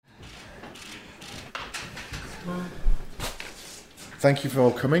Thank you for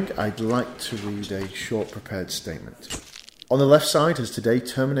all coming. I'd like to read a short prepared statement. On the left side has today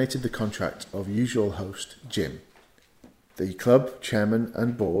terminated the contract of usual host Jim. The club, chairman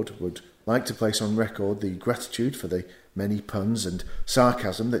and board would like to place on record the gratitude for the many puns and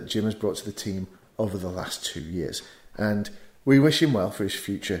sarcasm that Jim has brought to the team over the last 2 years, and we wish him well for his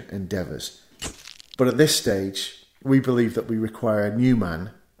future endeavours. But at this stage, we believe that we require a new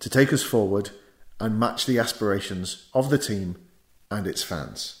man to take us forward and match the aspirations of the team and its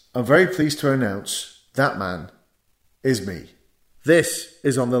fans. I'm very pleased to announce that man is me. This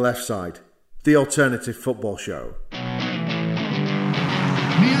is On the Left Side, the alternative football show.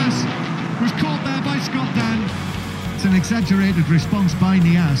 Niasse was caught there by Scott Dan. It's an exaggerated response by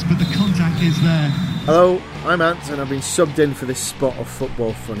Niasse, but the contact is there. Hello, I'm Ant and I've been subbed in for this spot of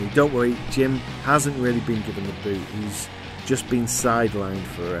Football Funny. Don't worry, Jim hasn't really been given the boot. He's just been sidelined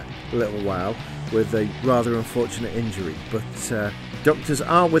for a little while with a rather unfortunate injury. But doctors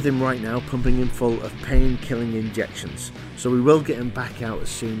are with him right now, pumping him full of pain-killing injections. So we will get him back out as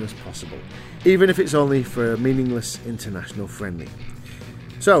soon as possible, even if it's only for a meaningless international friendly.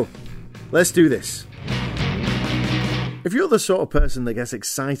 So, let's do this. If you're the sort of person that gets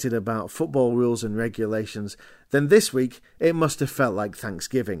excited about football rules and regulations, then this week it must have felt like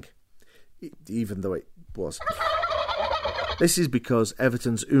Thanksgiving, even though it was. This is because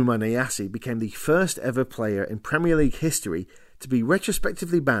Everton's Oumar Niasse became the first ever player in Premier League history to be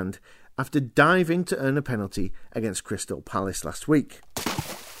retrospectively banned after diving to earn a penalty against Crystal Palace last week.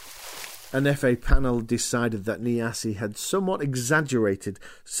 An FA panel decided that Niasse had somewhat exaggerated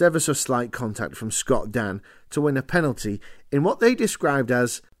ever so slight contact from Scott Dan to win a penalty in what they described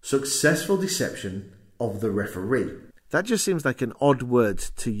as successful deception of the referee. That just seems like an odd word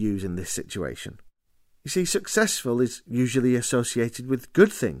to use in this situation. You see, successful is usually associated with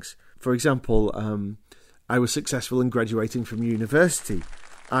good things. For example, I was successful in graduating from university.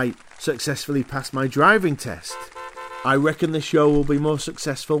 I successfully passed my driving test. I reckon the show will be more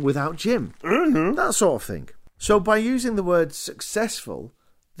successful without Jim. That sort of thing. So by using the word successful,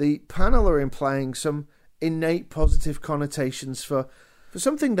 the panel are implying some innate positive connotations for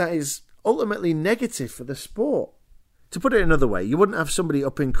something that is ultimately negative for the sport. To put it another way, you wouldn't have somebody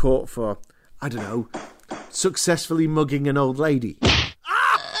up in court for, I don't know, successfully mugging an old lady.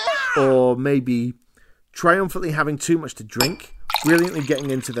 Or maybe triumphantly having too much to drink, brilliantly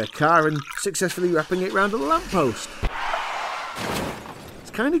getting into their car and successfully wrapping it round a lamppost.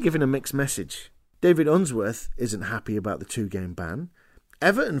 It's kind of giving a mixed message. David Unsworth isn't happy about the 2-game ban.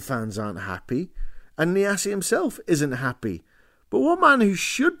 Everton fans aren't happy. And Niasse himself isn't happy. But one man who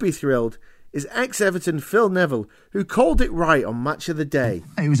should be thrilled is ex-Everton Phil Neville, who called it right on Match of the Day.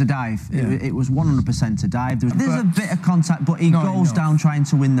 It was a dive. Yeah. It was 100% a dive. There's a bit of contact, but he goes down trying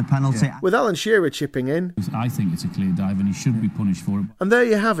to win the penalty. Yeah. With Alan Shearer chipping in. I think it's a clear dive and he should be punished for it. And there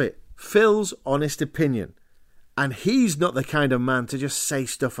you have it. Phil's honest opinion. And he's not the kind of man to just say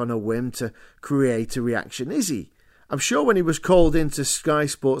stuff on a whim to create a reaction, is he? I'm sure when he was called into Sky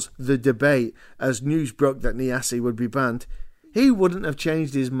Sports' The Debate as news broke that Niasse would be banned, he wouldn't have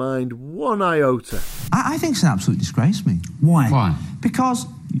changed his mind one iota. I think it's an absolute disgrace, me. Why? Why? Because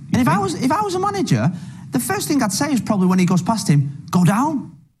if I was a manager, the first thing I'd say is probably when he goes past him, go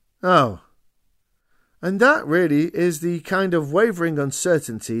down. Oh. And that really is the kind of wavering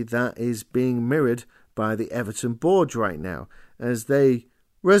uncertainty that is being mirrored by the Everton board right now, as they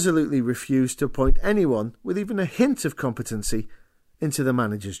resolutely refuse to appoint anyone with even a hint of competency into the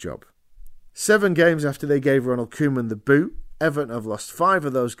manager's job. 7 games after they gave Ronald Koeman the boot, Everton have lost 5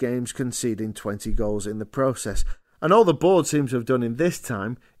 of those games, conceding 20 goals in the process. And all the board seems to have done in this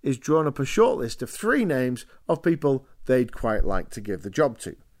time is drawn up a shortlist of 3 names of people they'd quite like to give the job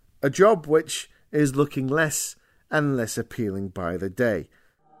to. A job which is looking less and less appealing by the day.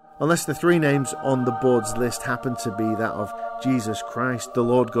 Unless the 3 names on the board's list happen to be that of Jesus Christ, the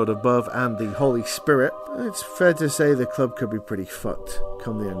Lord God above and the Holy Spirit, it's fair to say the club could be pretty fucked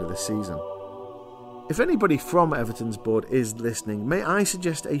come the end of the season. If anybody from Everton's board is listening, may I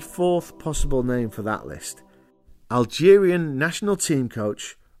suggest a 4th possible name for that list? Algerian national team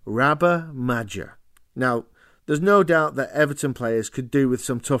coach Rabah Madjer. Now, there's no doubt that Everton players could do with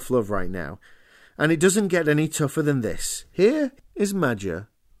some tough love right now, and it doesn't get any tougher than this. Here is Madjer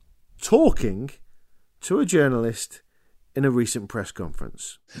talking to a journalist in a recent press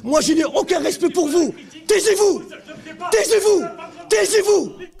conference. Moi, je n'ai aucun respect pour vous. Taisez-vous! Taisez-vous!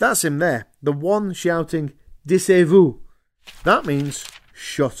 Taisez-vous! That's him there, the one shouting, Taisez-vous. That means,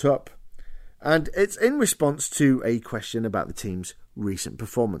 shut up. And it's in response to a question about the team's recent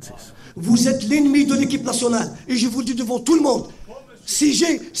performances. Vous êtes l'ennemi de l'équipe nationale, et je vous le dis devant tout le monde. Si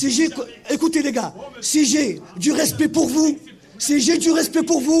j'ai, écoutez les gars, si j'ai du respect pour vous,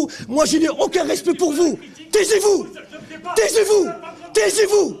 moi je n'ai aucun respect pour vous. Taisez-vous!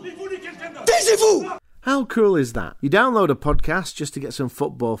 How cool is that? You download a podcast just to get some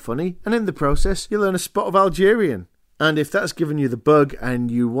football funny, and in the process, you learn a spot of Algerian. And if that's given you the bug and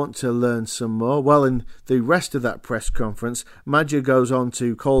you want to learn some more, well, in the rest of that press conference, Madja goes on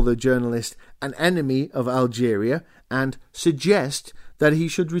to call the journalist an enemy of Algeria and suggest that he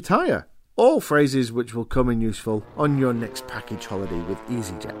should retire. All phrases which will come in useful on your next package holiday with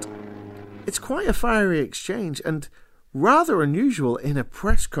EasyJet. It's quite a fiery exchange and rather unusual in a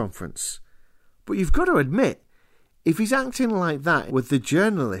press conference. But you've got to admit, if he's acting like that with the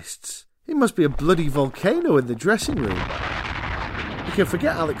journalists, it must be a bloody volcano in the dressing room. You can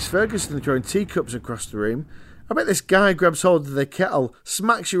forget Alex Ferguson throwing teacups across the room. I bet this guy grabs hold of the kettle,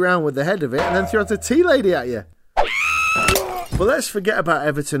 smacks you around with the head of it, and then throws a tea lady at you. But let's forget about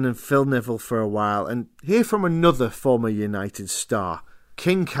Everton and Phil Neville for a while and hear from another former United star,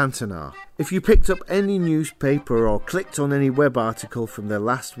 King Cantona. If you picked up any newspaper or clicked on any web article from the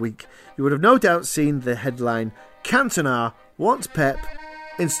last week, you would have no doubt seen the headline, Cantona wants Pep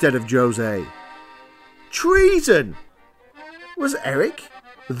instead of Jose. Treason! Was Eric,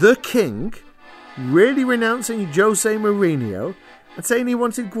 the King, really renouncing Jose Mourinho and saying he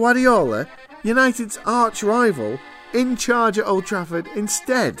wanted Guardiola, United's arch rival, in charge at Old Trafford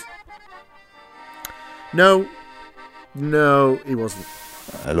instead? No, he wasn't.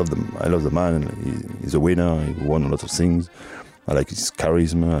 I love the man. He's a winner. He won a lot of things. I like his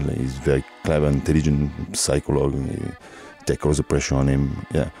charisma. He's very clever, intelligent psychologue. He takes all the pressure on him.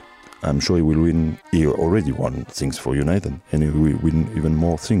 Yeah, I'm sure he will win. He already won things for United, and he will win even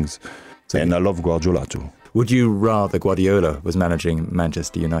more things. And I love Guardiola too. Would you rather Guardiola was managing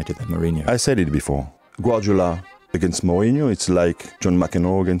Manchester United than Mourinho? I said it before. Guardiola against Mourinho, it's like John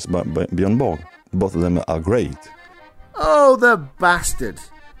McEnroe against Bjorn Borg. Both of them are great. Oh, the bastard.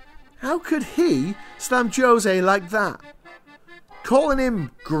 How could he slam Jose like that? Calling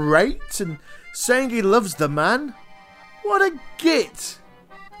him great and saying he loves the man? What a git.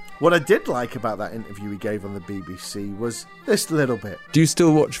 What I did like about that interview he gave on the BBC was this little bit. Do you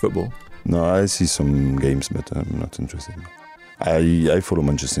still watch football? No, I see some games, but I'm not interested. I follow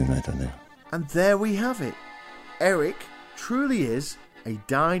Manchester United now. And there we have it. Eric truly is a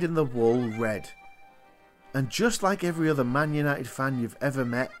dyed-in-the-wool red. And just like every other Man United fan you've ever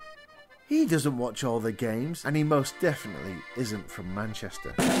met, he doesn't watch all the games, and he most definitely isn't from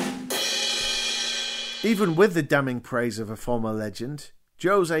Manchester. Even with the damning praise of a former legend,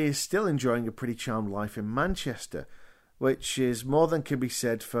 Jose is still enjoying a pretty charmed life in Manchester, which is more than can be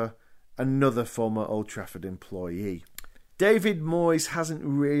said for another former Old Trafford employee. David Moyes hasn't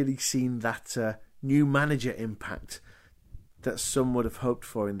really seen that new manager impact that some would have hoped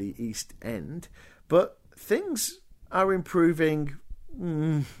for in the East End, but things are improving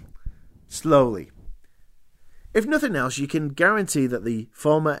slowly. If nothing else, you can guarantee that the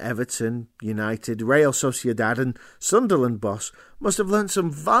former Everton, United, Real Sociedad and Sunderland boss must have learnt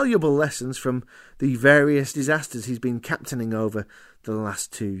some valuable lessons from the various disasters he's been captaining over the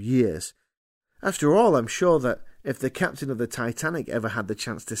last 2 years. After all, I'm sure that if the captain of the Titanic ever had the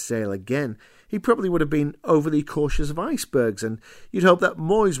chance to sail again, he probably would have been overly cautious of icebergs, and you'd hope that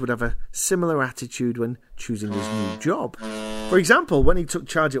Moyes would have a similar attitude when choosing his new job. For example, when he took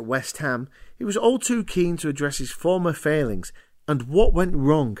charge at West Ham, he was all too keen to address his former failings and what went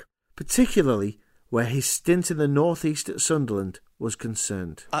wrong, particularly where his stint in the North East at Sunderland was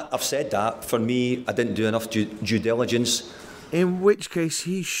concerned. I've said that. For me, I didn't do enough due diligence. In which case,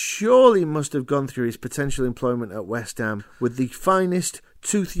 he surely must have gone through his potential employment at West Ham with the finest,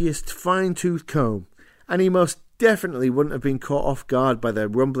 toothiest, fine-tooth comb, and he most definitely wouldn't have been caught off guard by the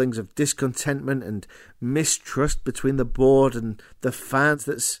rumblings of discontentment and mistrust between the board and the fans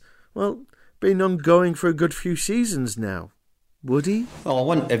that's, well, been ongoing for a good few seasons now. Would he? Well, I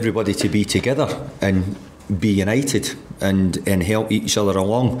want everybody to be together and be united and help each other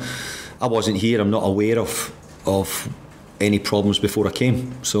along. I wasn't here. I'm not aware of any problems before I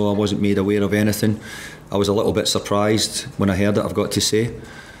came, so I wasn't made aware of anything. I was a little bit surprised when I heard it, I've got to say.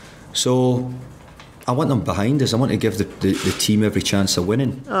 So I want them behind us. I want to give the team every chance of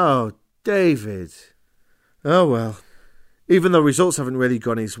winning. Oh, David. Oh well. Even though results haven't really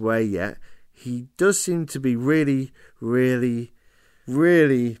gone his way yet, he does seem to be really, really,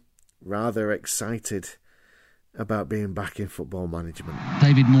 really rather excited about being back in football management.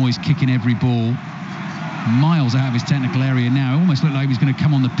 David Moyes kicking every ball miles out of his technical area now. It almost looked like he was going to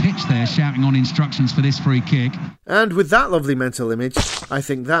come on the pitch there shouting on instructions for this free kick. And with that lovely mental image, I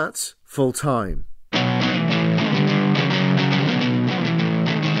think that's full time.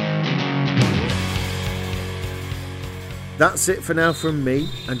 That's it for now from me,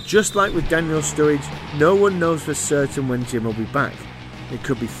 and just like with Daniel Sturridge, no one knows for certain when Jim will be back. It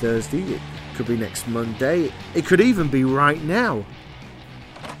could be Thursday, it could be next Monday, it could even be right now.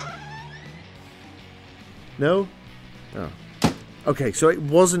 No? Oh. Okay, so it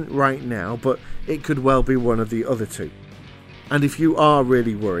wasn't right now, but it could well be one of the other two. And if you are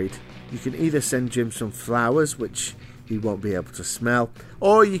really worried, you can either send Jim some flowers, which he won't be able to smell,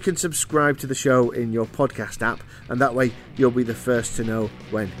 or you can subscribe to the show in your podcast app, and that way you'll be the first to know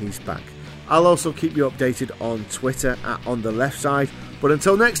when he's back. I'll also keep you updated on Twitter at On The Left Side, but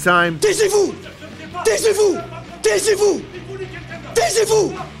until next time... Taisez-vous! Taisez-vous! Taisez-vous!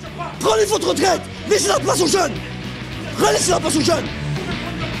 Taisez-vous! Prenez votre retraite! Laissez la place aux jeunes! Relaissez la place aux jeunes!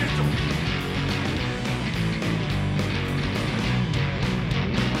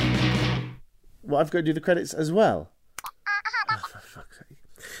 Well, I've got to do the credits as well. Oh, for fuck's sake.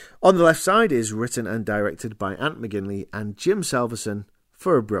 On the Left Side is written and directed by Ant McGinley and Jim Salverson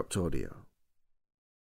for Abrupt Audio.